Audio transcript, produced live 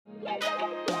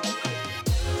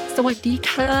สวัสดี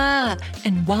ค่ะ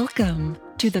and welcome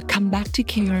to the Come Back to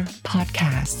Care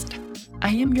podcast.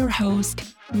 I am your host,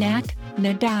 Nat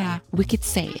Nada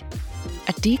Wikitse,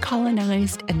 a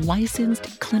decolonized and licensed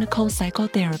clinical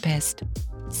psychotherapist,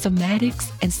 somatics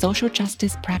and social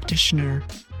justice practitioner,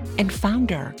 and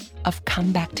founder of Come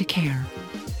Back to Care,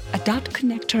 a dot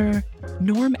connector,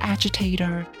 norm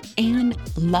agitator, and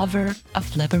lover of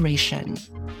liberation.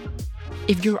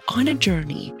 If you're on a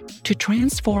journey to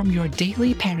transform your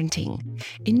daily parenting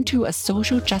into a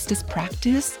social justice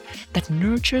practice that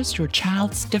nurtures your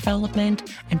child's development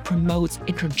and promotes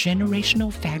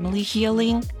intergenerational family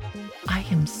healing, I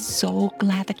am so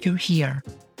glad that you're here.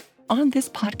 On this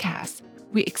podcast,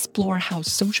 we explore how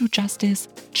social justice,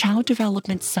 child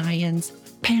development science,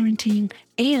 parenting,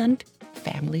 and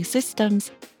family systems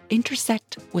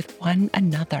intersect with one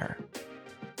another.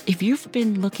 If you've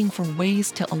been looking for ways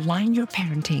to align your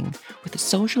parenting with the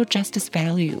social justice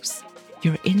values,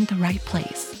 you're in the right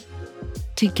place.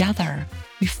 Together,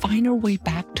 we find our way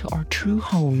back to our true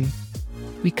home.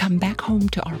 We come back home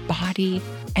to our body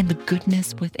and the goodness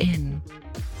within.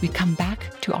 We come back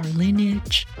to our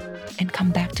lineage and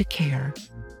come back to care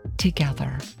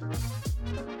together.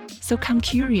 So come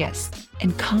curious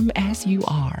and come as you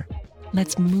are.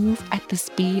 Let's move at the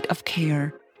speed of care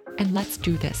and let's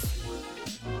do this.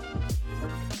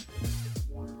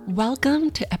 Welcome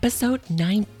to episode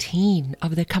 19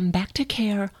 of the Come Back to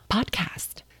Care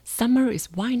podcast. Summer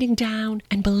is winding down,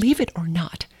 and believe it or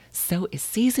not, so is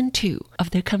season 2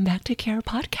 of the Come Back to Care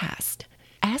podcast.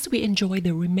 As we enjoy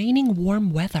the remaining warm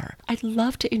weather, I'd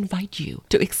love to invite you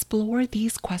to explore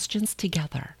these questions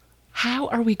together. How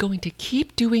are we going to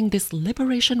keep doing this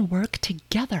liberation work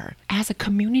together as a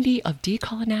community of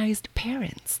decolonized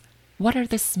parents? What are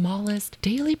the smallest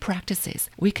daily practices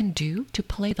we can do to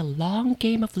play the long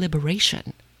game of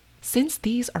liberation? Since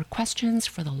these are questions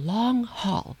for the long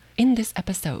haul, in this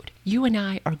episode, you and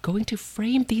I are going to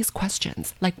frame these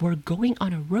questions like we're going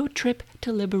on a road trip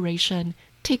to liberation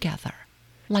together.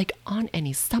 Like on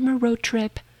any summer road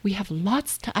trip, we have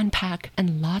lots to unpack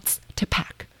and lots to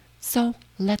pack. So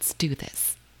let's do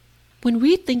this. When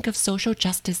we think of social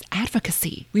justice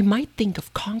advocacy, we might think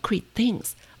of concrete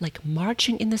things like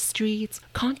marching in the streets,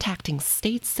 contacting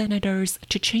state senators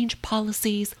to change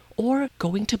policies, or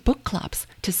going to book clubs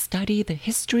to study the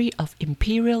history of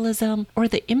imperialism or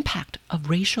the impact of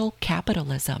racial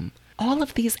capitalism. All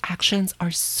of these actions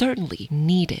are certainly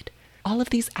needed. All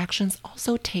of these actions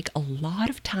also take a lot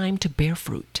of time to bear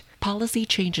fruit. Policy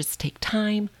changes take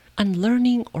time.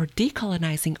 Unlearning or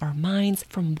decolonizing our minds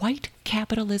from white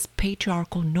capitalist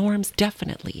patriarchal norms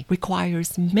definitely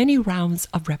requires many rounds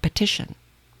of repetition.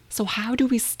 So how do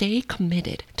we stay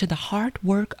committed to the hard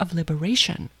work of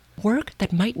liberation, work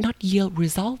that might not yield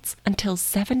results until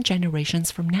 7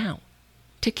 generations from now?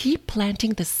 To keep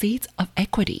planting the seeds of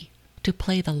equity, to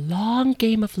play the long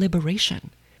game of liberation,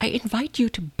 I invite you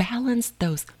to balance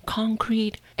those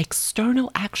concrete, external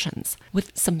actions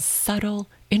with some subtle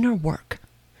inner work.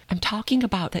 I'm talking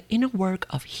about the inner work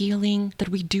of healing that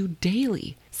we do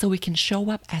daily so we can show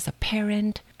up as a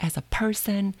parent, as a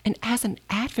person, and as an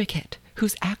advocate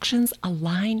whose actions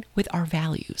align with our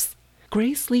values.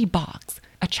 Grace Lee Boggs,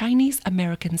 a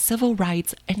Chinese-American civil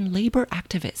rights and labor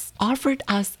activist, offered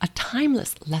us a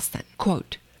timeless lesson.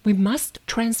 Quote, "We must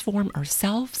transform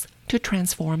ourselves to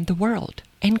transform the world."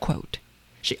 End quote.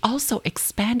 She also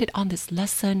expanded on this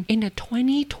lesson in a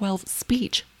 2012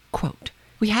 speech. Quote,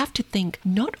 "We have to think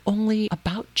not only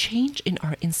about change in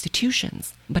our institutions,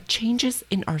 but changes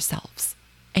in ourselves."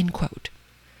 End quote.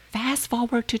 Fast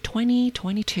forward to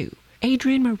 2022,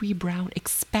 Adrienne Maree Brown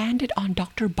expanded on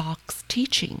Dr. Boggs'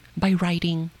 teaching by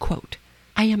writing, quote,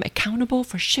 "I am accountable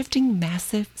for shifting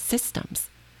massive systems,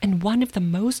 and one of the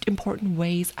most important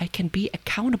ways I can be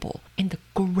accountable in the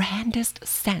grandest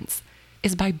sense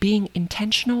is by being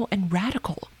intentional and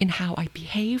radical in how I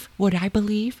behave, what I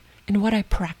believe, and what I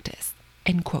practice."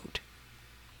 End quote.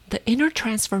 The inner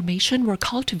transformation we're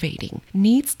cultivating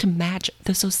needs to match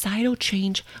the societal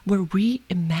change we're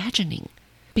reimagining.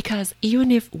 Because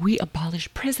even if we abolish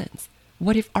prisons,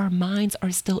 what if our minds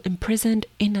are still imprisoned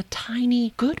in a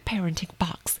tiny good parenting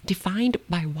box defined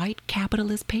by white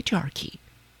capitalist patriarchy?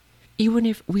 Even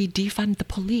if we defund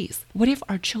the police, what if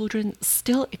our children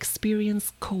still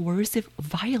experience coercive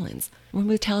violence when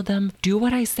we tell them, "Do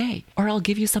what I say, or I'll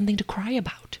give you something to cry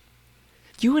about"?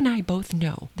 You and I both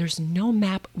know there's no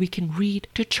map we can read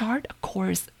to chart a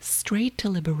course straight to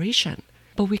liberation,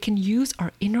 but we can use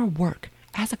our inner work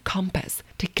as a compass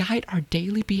to guide our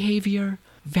daily behavior,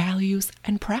 values,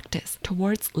 and practice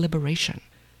towards liberation.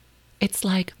 It's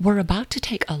like we're about to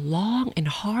take a long and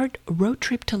hard road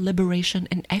trip to liberation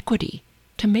and equity,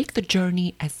 To make the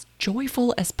journey as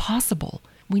joyful as possible,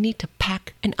 we need to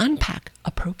pack and unpack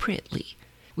appropriately.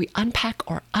 We unpack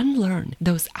or unlearn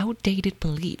those outdated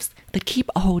beliefs that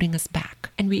keep holding us back,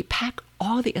 and we pack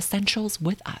all the essentials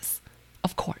with us.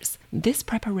 Of course, this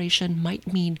preparation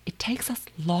might mean it takes us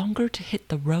longer to hit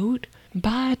the road,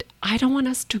 but I don't want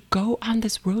us to go on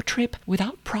this road trip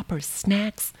without proper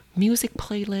snacks, music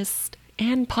playlists,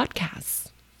 and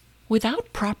podcasts.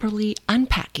 Without properly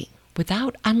unpacking,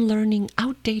 without unlearning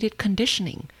outdated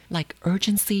conditioning like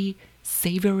urgency,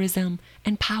 saviorism,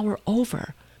 and power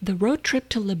over, the road trip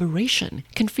to liberation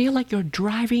can feel like you're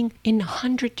driving in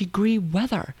 100-degree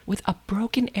weather with a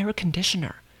broken air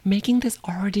conditioner, making this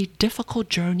already difficult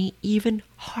journey even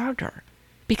harder.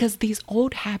 Because these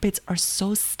old habits are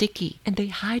so sticky and they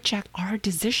hijack our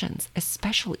decisions,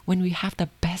 especially when we have the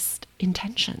best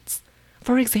intentions.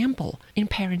 For example, in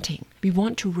parenting, we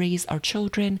want to raise our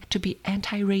children to be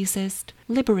anti-racist,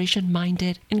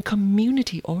 liberation-minded, and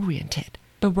community-oriented.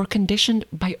 But we're conditioned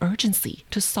by urgency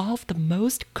to solve the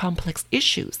most complex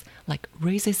issues like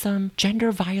racism,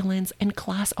 gender violence, and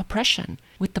class oppression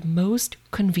with the most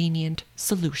convenient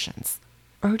solutions.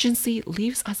 Urgency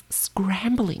leaves us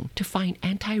scrambling to find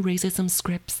anti-racism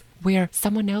scripts where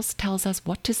someone else tells us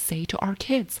what to say to our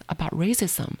kids about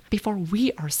racism before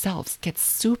we ourselves get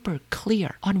super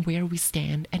clear on where we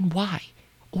stand and why.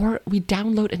 Or we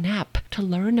download an app to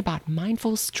learn about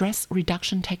mindful stress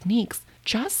reduction techniques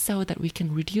just so that we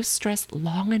can reduce stress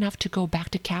long enough to go back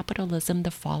to capitalism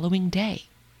the following day.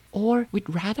 Or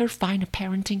we'd rather find a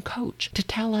parenting coach to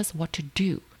tell us what to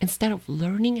do instead of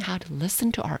learning how to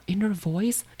listen to our inner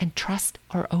voice and trust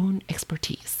our own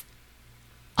expertise.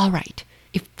 All right,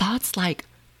 if thoughts like,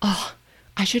 oh,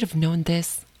 I should have known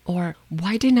this, or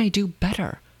why didn't I do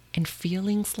better, and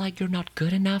feelings like you're not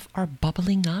good enough are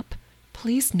bubbling up,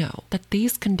 please know that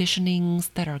these conditionings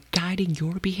that are guiding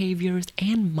your behaviors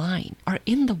and mine are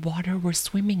in the water we're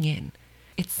swimming in.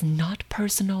 It's not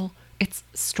personal, it's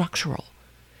structural.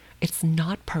 It's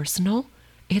not personal,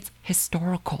 it's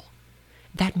historical.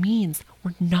 That means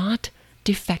we're not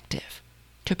defective,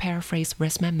 to paraphrase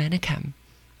Resmaa Menakem.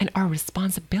 And our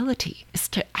responsibility is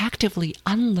to actively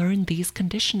unlearn these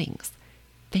conditionings.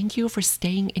 Thank you for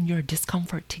staying in your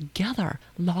discomfort together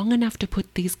long enough to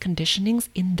put these conditionings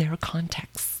in their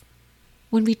context.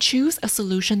 When we choose a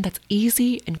solution that's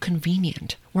easy and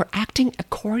convenient, we're acting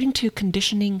according to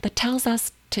conditioning that tells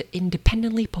us to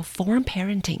independently perform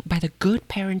parenting by the good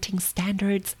parenting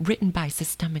standards written by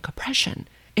systemic oppression,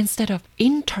 instead of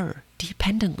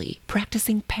interdependently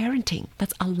practicing parenting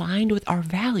that's aligned with our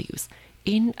values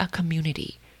in a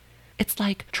community. It's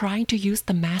like trying to use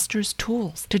the master's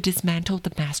tools to dismantle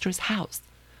the master's house.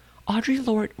 Audre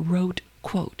Lorde wrote,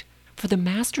 quote, "For the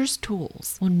master's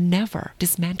tools will never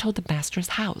dismantle the master's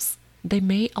house. They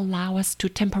may allow us to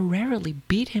temporarily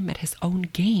beat him at his own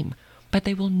game, but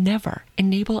they will never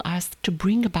enable us to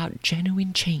bring about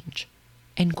genuine change."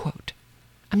 End quote.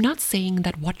 I'm not saying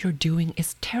that what you're doing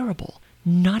is terrible.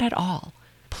 Not at all.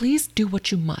 Please do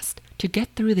what you must to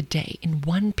get through the day in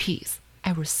one piece. I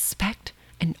respect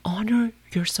and honor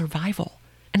your survival.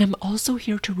 And I'm also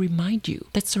here to remind you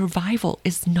that survival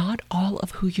is not all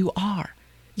of who you are.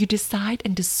 You decide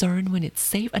and discern when it's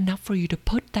safe enough for you to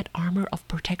put that armor of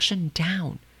protection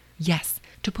down. Yes,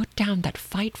 to put down that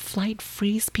fight, flight,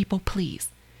 freeze, people please.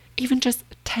 Even just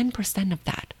 10% of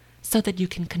that, so that you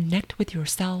can connect with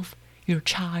yourself, your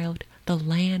child, the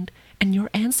land, and your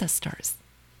ancestors.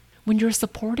 When you're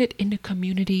supported in a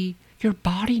community, your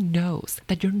body knows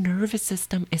that your nervous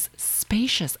system is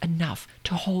spacious enough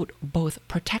to hold both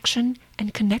protection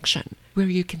and connection, where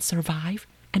you can survive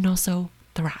and also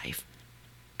thrive.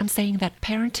 I'm saying that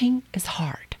parenting is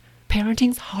hard.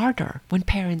 Parenting's harder when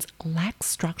parents lack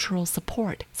structural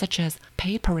support, such as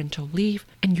paid parental leave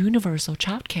and universal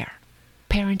childcare.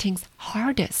 Parenting's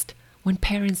hardest when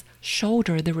parents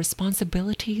shoulder the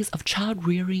responsibilities of child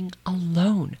rearing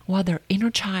alone while their inner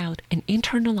child and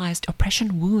internalized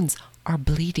oppression wounds are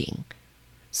bleeding.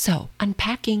 So,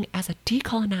 unpacking as a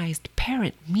decolonized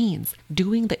parent means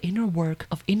doing the inner work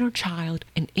of inner child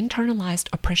and internalized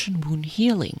oppression wound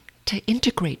healing to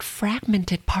integrate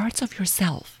fragmented parts of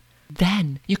yourself.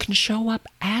 Then you can show up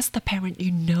as the parent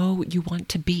you know you want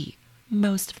to be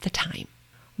most of the time.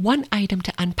 One item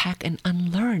to unpack and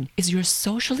unlearn is your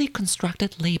socially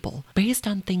constructed label based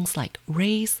on things like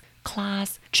race,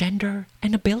 class, gender,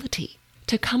 and ability.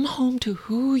 To come home to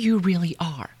who you really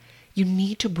are, you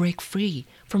need to break free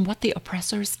from what the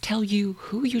oppressors tell you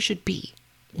who you should be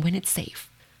when it's safe.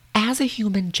 As a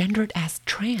human gendered as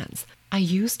trans, I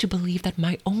used to believe that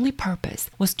my only purpose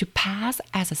was to pass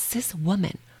as a cis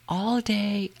woman all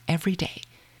day, every day.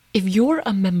 If you're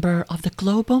a member of the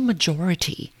global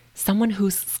majority, someone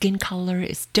whose skin color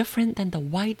is different than the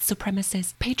white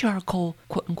supremacist patriarchal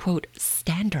quote-unquote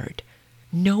standard,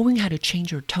 knowing how to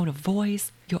change your tone of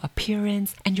voice, your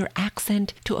appearance, and your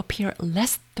accent to appear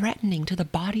less threatening to the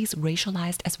bodies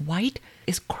racialized as white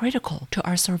is critical to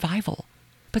our survival.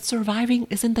 But surviving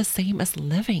isn't the same as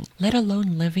living, let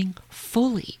alone living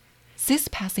fully.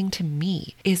 Cis-passing to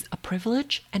me is a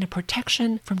privilege and a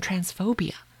protection from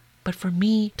transphobia. But for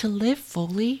me to live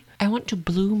fully, I want to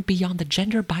bloom beyond the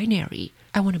gender binary.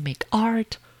 I want to make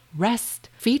art, rest,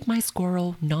 feed my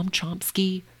squirrel Noam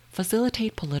Chomsky,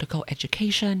 facilitate political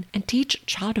education, and teach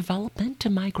child development to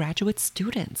my graduate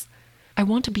students. I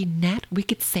want to be Nat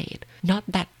Wicked-Said, not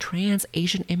that trans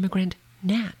Asian immigrant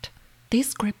Nat. These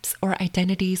scripts or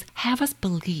identities have us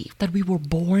believe that we were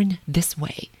born this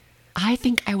way. I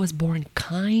think I was born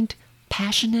kind,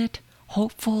 passionate,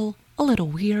 hopeful, a little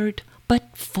weird,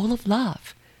 but full of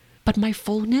love. But my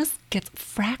fullness gets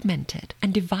fragmented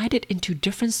and divided into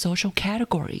different social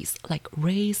categories like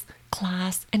race,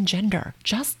 class, and gender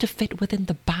just to fit within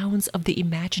the bounds of the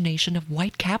imagination of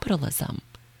white capitalism.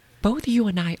 Both you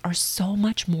and I are so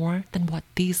much more than what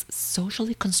these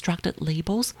socially constructed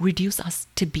labels reduce us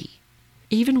to be.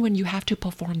 Even when you have to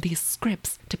perform these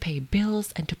scripts to pay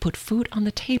bills and to put food on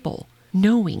the table,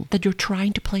 knowing that you're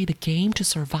trying to play the game to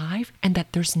survive and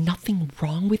that there's nothing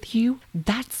wrong with you,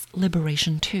 that's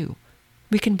liberation too.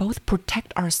 We can both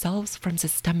protect ourselves from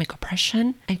systemic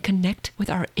oppression and connect with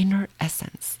our inner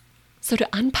essence. So to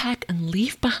unpack and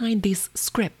leave behind these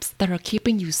scripts that are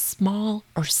keeping you small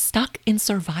or stuck in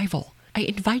survival, I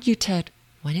invite you to,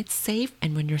 when it's safe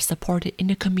and when you're supported in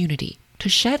a community, to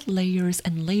shed layers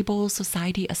and labels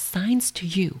society assigns to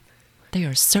you. They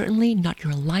are certainly not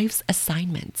your life's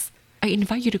assignments. I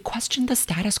invite you to question the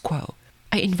status quo.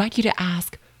 I invite you to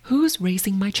ask, who's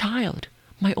raising my child?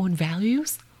 My own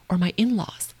values? Or my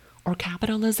in-laws? Or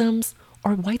capitalisms?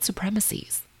 Or white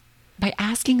supremacies? By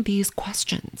asking these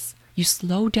questions, you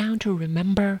slow down to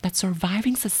remember that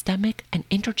surviving systemic and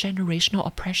intergenerational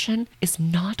oppression is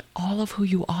not all of who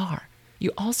you are.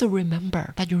 You also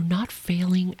remember that you're not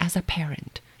failing as a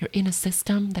parent. You're in a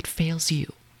system that fails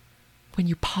you. When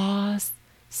you pause,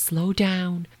 slow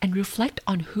down, and reflect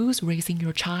on who's raising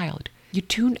your child, you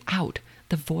tune out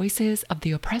the voices of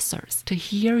the oppressors to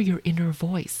hear your inner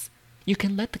voice. You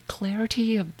can let the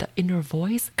clarity of the inner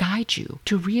voice guide you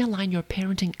to realign your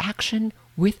parenting action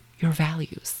with your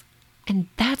values. And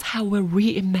that's how we're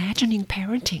reimagining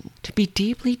parenting to be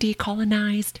deeply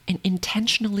decolonized and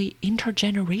intentionally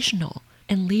intergenerational,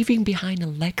 and leaving behind a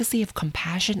legacy of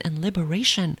compassion and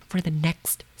liberation for the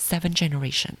next 7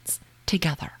 generations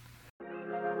together.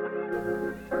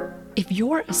 If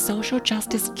you're a social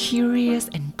justice curious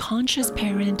and conscious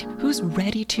parent who's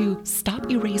ready to stop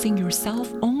erasing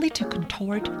yourself only to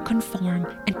contort, conform,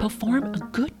 and perform a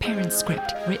good parent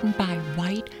script written by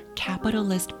white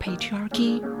capitalist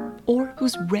patriarchy, or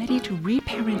who's ready to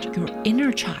reparent your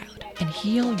inner child and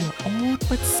heal your old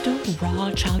but still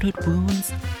raw childhood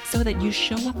wounds so that you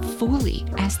show up fully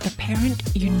as the parent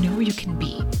you know you can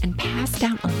be and pass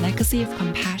down a legacy of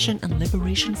compassion and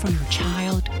liberation for your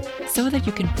child so that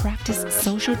you can practice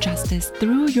social justice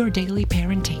through your daily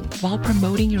parenting while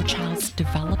promoting your child's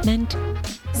development,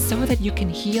 so that you can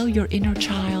heal your inner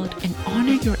child and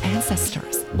honor your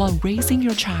ancestors while raising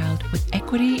your child with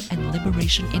equity and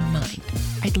liberation in mind.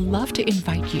 I'd love to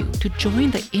invite you to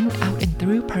join the In, Out, and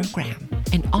Through program,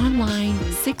 an online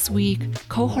 6-week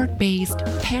cohort-based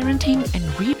parenting and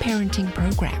reparenting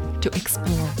program to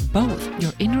explore both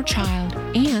your inner child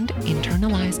and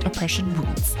internalized oppression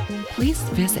wounds. Please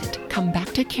visit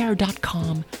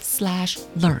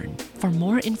comebacktocare.com/learn for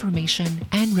more information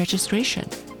and registration.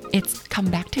 It's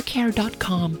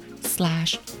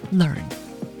comebacktocare.com/learn.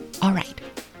 All right,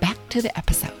 back to the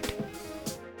episode.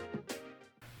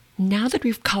 Now that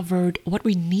we've covered what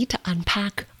we need to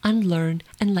unpack, unlearn,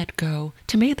 and let go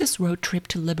to make this road trip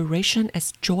to liberation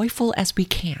as joyful as we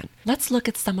can, let's look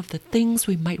at some of the things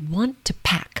we might want to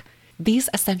pack. These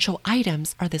essential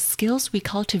items are the skills we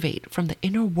cultivate from the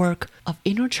inner work of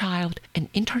inner child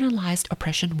and internalized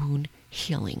oppression wound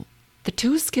healing. The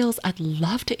 2 skills I'd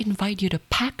love to invite you to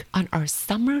pack on our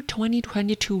summer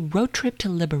 2022 road trip to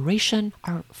liberation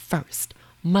are first,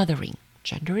 mothering,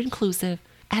 gender inclusive,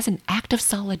 as an act of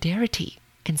solidarity,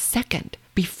 and second,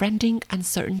 befriending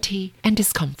uncertainty and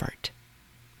discomfort.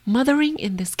 Mothering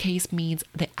in this case means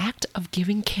the act of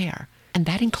giving care, and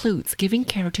that includes giving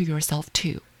care to yourself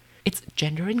too. It's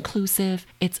gender inclusive,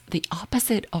 it's the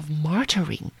opposite of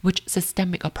martyring, which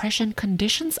systemic oppression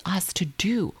conditions us to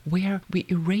do, where we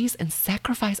erase and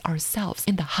sacrifice ourselves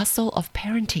in the hustle of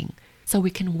parenting, so we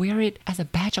can wear it as a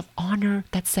badge of honor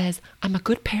that says, I'm a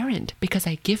good parent because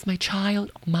I give my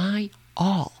child my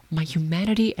all, my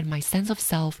humanity and my sense of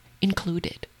self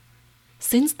included.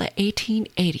 Since the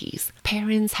 1880s,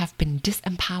 parents have been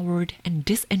disempowered and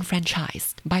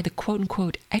disenfranchised by the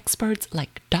quote-unquote experts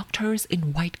like doctors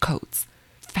in white coats.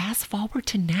 Fast forward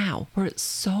to now, we're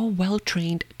so well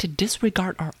trained to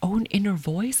disregard our own inner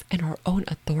voice and our own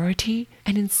authority,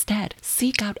 and instead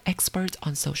seek out experts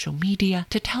on social media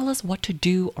to tell us what to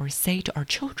do or say to our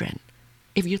children.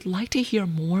 If you'd like to hear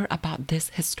more about this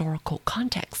historical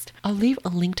context, I'll leave a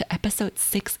link to episode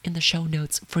 6 in the show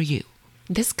notes for you.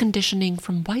 This conditioning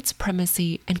from white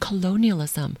supremacy and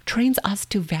colonialism trains us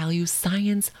to value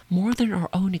science more than our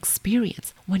own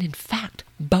experience, when in fact,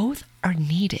 both are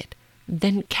needed.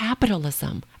 Then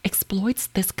capitalism exploits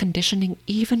this conditioning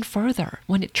even further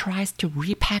when it tries to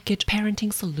repackage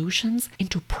parenting solutions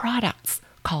into products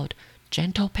called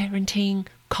gentle parenting,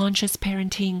 conscious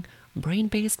parenting,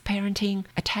 brain-based parenting,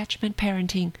 attachment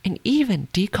parenting, and even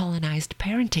decolonized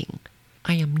parenting.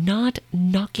 I am not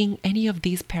knocking any of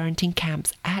these parenting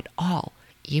camps at all,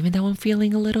 even though I'm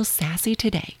feeling a little sassy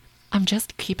today. I'm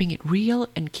just keeping it real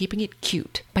and keeping it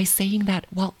cute by saying that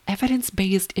while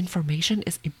evidence-based information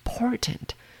is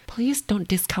important, please don't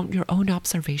discount your own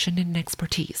observation and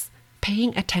expertise.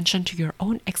 Paying attention to your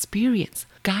own experience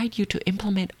guide you to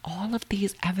implement all of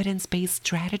these evidence-based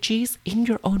strategies in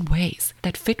your own ways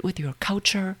that fit with your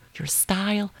culture, your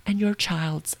style, and your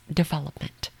child's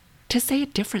development. To say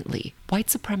it differently, white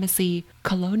supremacy,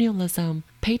 colonialism,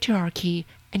 patriarchy,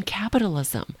 and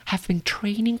capitalism have been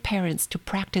training parents to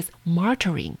practice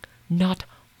martyring, not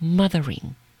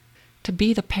mothering. To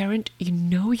be the parent you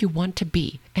know you want to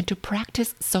be, and to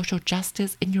practice social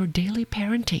justice in your daily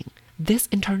parenting. This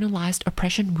internalized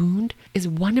oppression wound is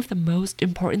one of the most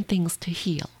important things to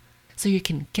heal, so you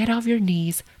can get off your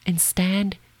knees and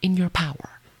stand in your power.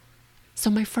 So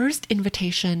my first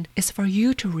invitation is for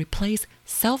you to replace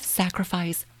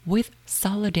self-sacrifice with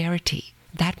solidarity.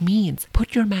 That means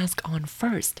put your mask on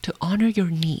first to honor your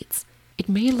needs. It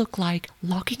may look like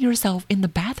locking yourself in the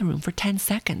bathroom for 10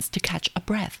 seconds to catch a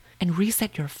breath and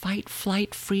reset your fight,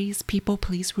 flight, freeze, people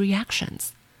please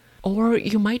reactions. Or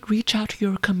you might reach out to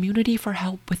your community for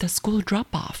help with a school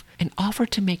drop-off and offer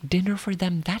to make dinner for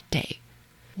them that day.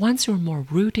 Once you're more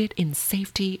rooted in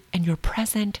safety and you're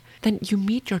present, then you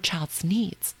meet your child's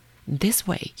needs. This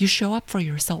way, you show up for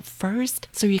yourself first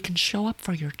so you can show up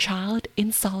for your child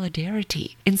in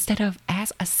solidarity instead of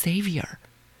as a savior.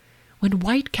 When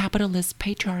white capitalist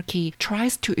patriarchy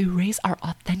tries to erase our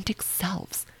authentic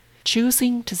selves,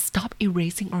 choosing to stop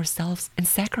erasing ourselves and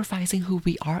sacrificing who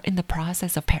we are in the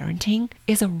process of parenting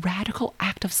is a radical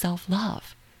act of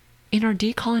self-love. In our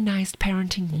decolonized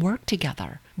parenting work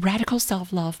together, radical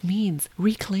self-love means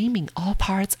reclaiming all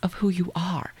parts of who you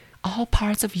are, all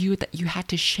parts of you that you had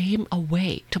to shame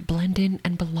away to blend in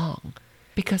and belong.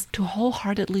 Because to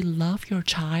wholeheartedly love your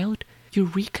child, you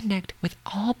reconnect with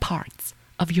all parts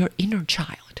of your inner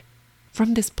child.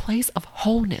 From this place of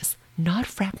wholeness, not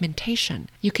fragmentation,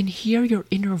 you can hear your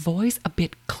inner voice a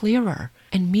bit clearer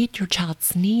and meet your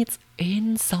child's needs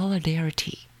in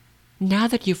solidarity. Now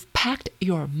that you've packed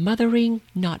your mothering,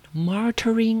 not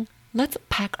martyring, let's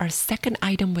pack our second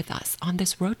item with us on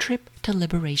this road trip to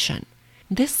liberation.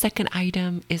 This second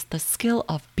item is the skill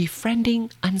of befriending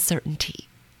uncertainty.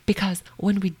 Because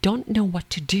when we don't know what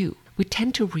to do, we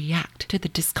tend to react to the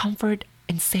discomfort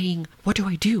and saying, what do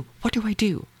I do? What do I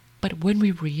do? But when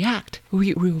we react,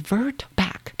 we revert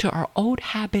back to our old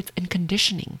habits and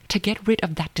conditioning to get rid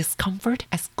of that discomfort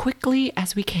as quickly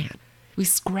as we can. We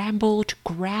scramble to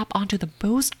grab onto the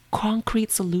most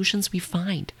concrete solutions we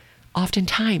find.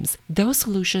 Oftentimes, those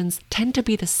solutions tend to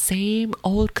be the same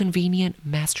old convenient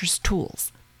master's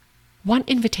tools. One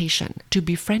invitation to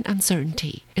befriend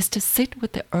uncertainty is to sit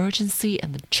with the urgency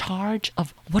and the charge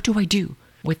of what do I do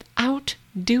without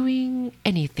doing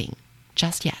anything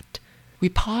just yet. We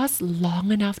pause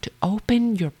long enough to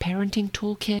open your parenting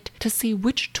toolkit to see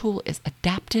which tool is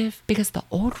adaptive because the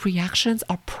old reactions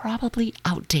are probably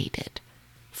outdated.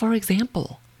 For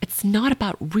example, it's not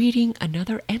about reading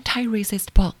another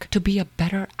anti-racist book to be a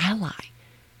better ally.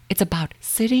 It's about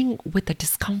sitting with the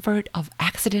discomfort of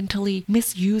accidentally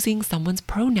misusing someone's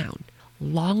pronoun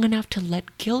long enough to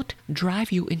let guilt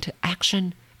drive you into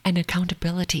action and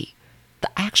accountability.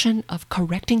 The action of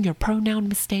correcting your pronoun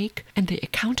mistake and the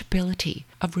accountability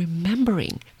of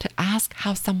remembering to ask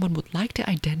how someone would like to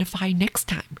identify next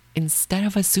time instead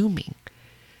of assuming.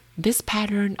 This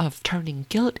pattern of turning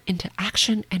guilt into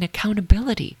action and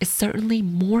accountability is certainly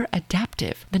more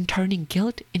adaptive than turning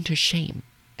guilt into shame.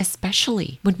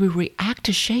 especially when we react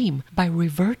to shame by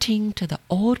reverting to the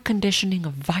old conditioning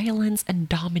of violence and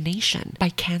domination by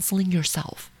canceling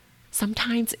yourself.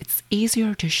 Sometimes it's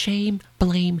easier to shame,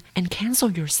 blame, and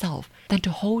cancel yourself than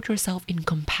to hold yourself in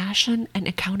compassion and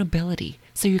accountability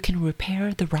so you can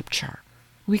repair the rupture.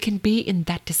 We can be in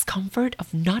that discomfort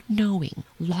of not knowing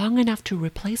long enough to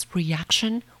replace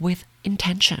reaction with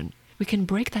intention. We can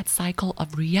break that cycle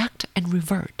of react and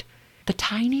revert. The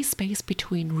tiny space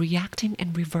between reacting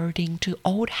and reverting to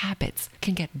old habits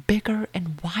can get bigger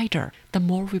and wider the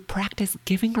more we practice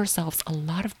giving ourselves a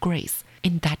lot of grace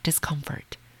in that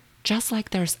discomfort. Just like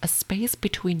there's a space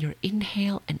between your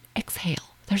inhale and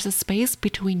exhale, there's a space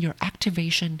between your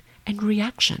activation and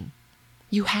reaction.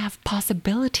 You have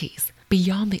possibilities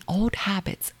beyond the old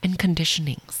habits and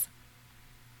conditionings.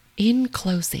 In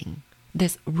closing,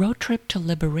 this road trip to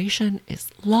liberation is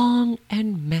long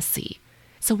and messy.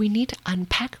 So we need to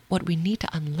unpack what we need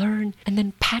to unlearn and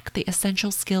then pack the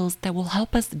essential skills that will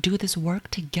help us do this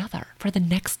work together for the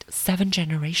next 7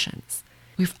 generations.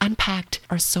 We've unpacked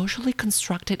our socially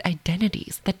constructed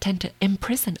identities that tend to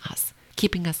imprison us,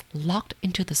 keeping us locked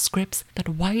into the scripts that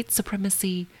white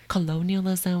supremacy,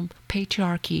 colonialism,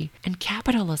 patriarchy, and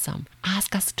capitalism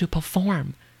ask us to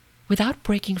perform. Without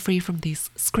breaking free from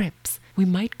these scripts, we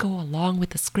might go along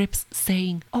with the scripts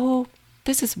saying, "Oh,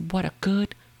 this is what a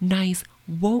good, nice,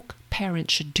 woke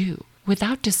parent should do,"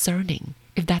 without discerning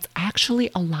if that's actually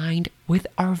aligned with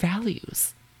our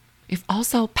values. We've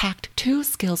also packed 2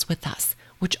 skills with us,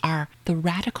 which are the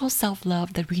radical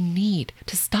self-love that we need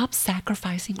to stop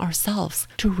sacrificing ourselves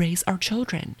to raise our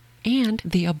children, and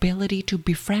the ability to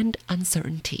befriend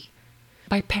uncertainty.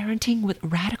 By parenting with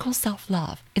radical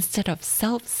self-love instead of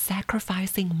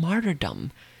self-sacrificing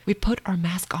martyrdom, we put our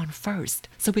mask on first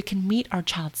so we can meet our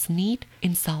child's need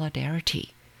in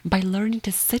solidarity. By learning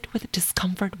to sit with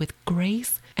discomfort with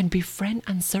grace and befriend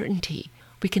uncertainty,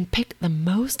 we can pick the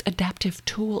most adaptive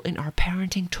tool in our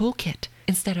parenting toolkit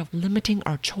instead of limiting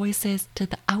our choices to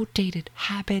the outdated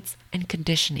habits and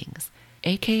conditionings,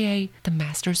 aka the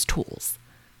master's tools.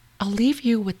 I'll leave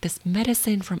you with this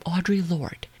medicine from Audre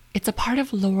Lorde. It's a part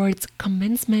of Lorde's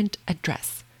commencement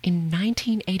address in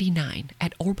 1989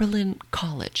 at Oberlin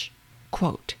College.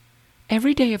 Quote,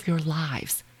 "Every day of your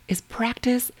lives is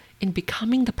practice in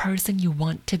becoming the person you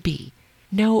want to be.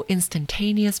 No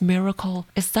instantaneous miracle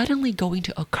is suddenly going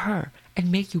to occur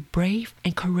and make you brave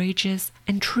and courageous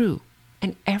and true.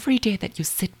 And every day that you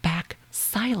sit back,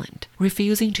 silent,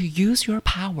 refusing to use your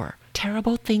power,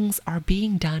 terrible things are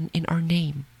being done in our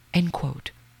name." End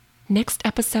quote. Next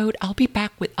episode, I'll be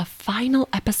back with a final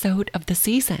episode of the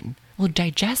season. We'll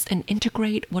digest and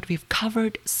integrate what we've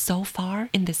covered so far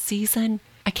in this season.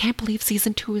 I can't believe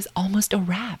season 2 is almost a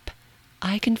wrap.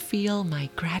 I can feel my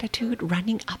gratitude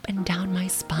running up and down my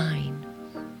spine.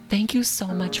 Thank you so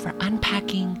much for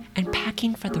unpacking and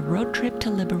packing for the road trip to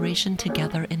liberation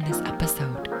together in this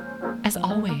episode. As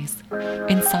always,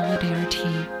 in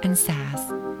solidarity and sass.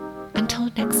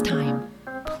 Until next time,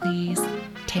 please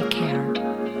take care.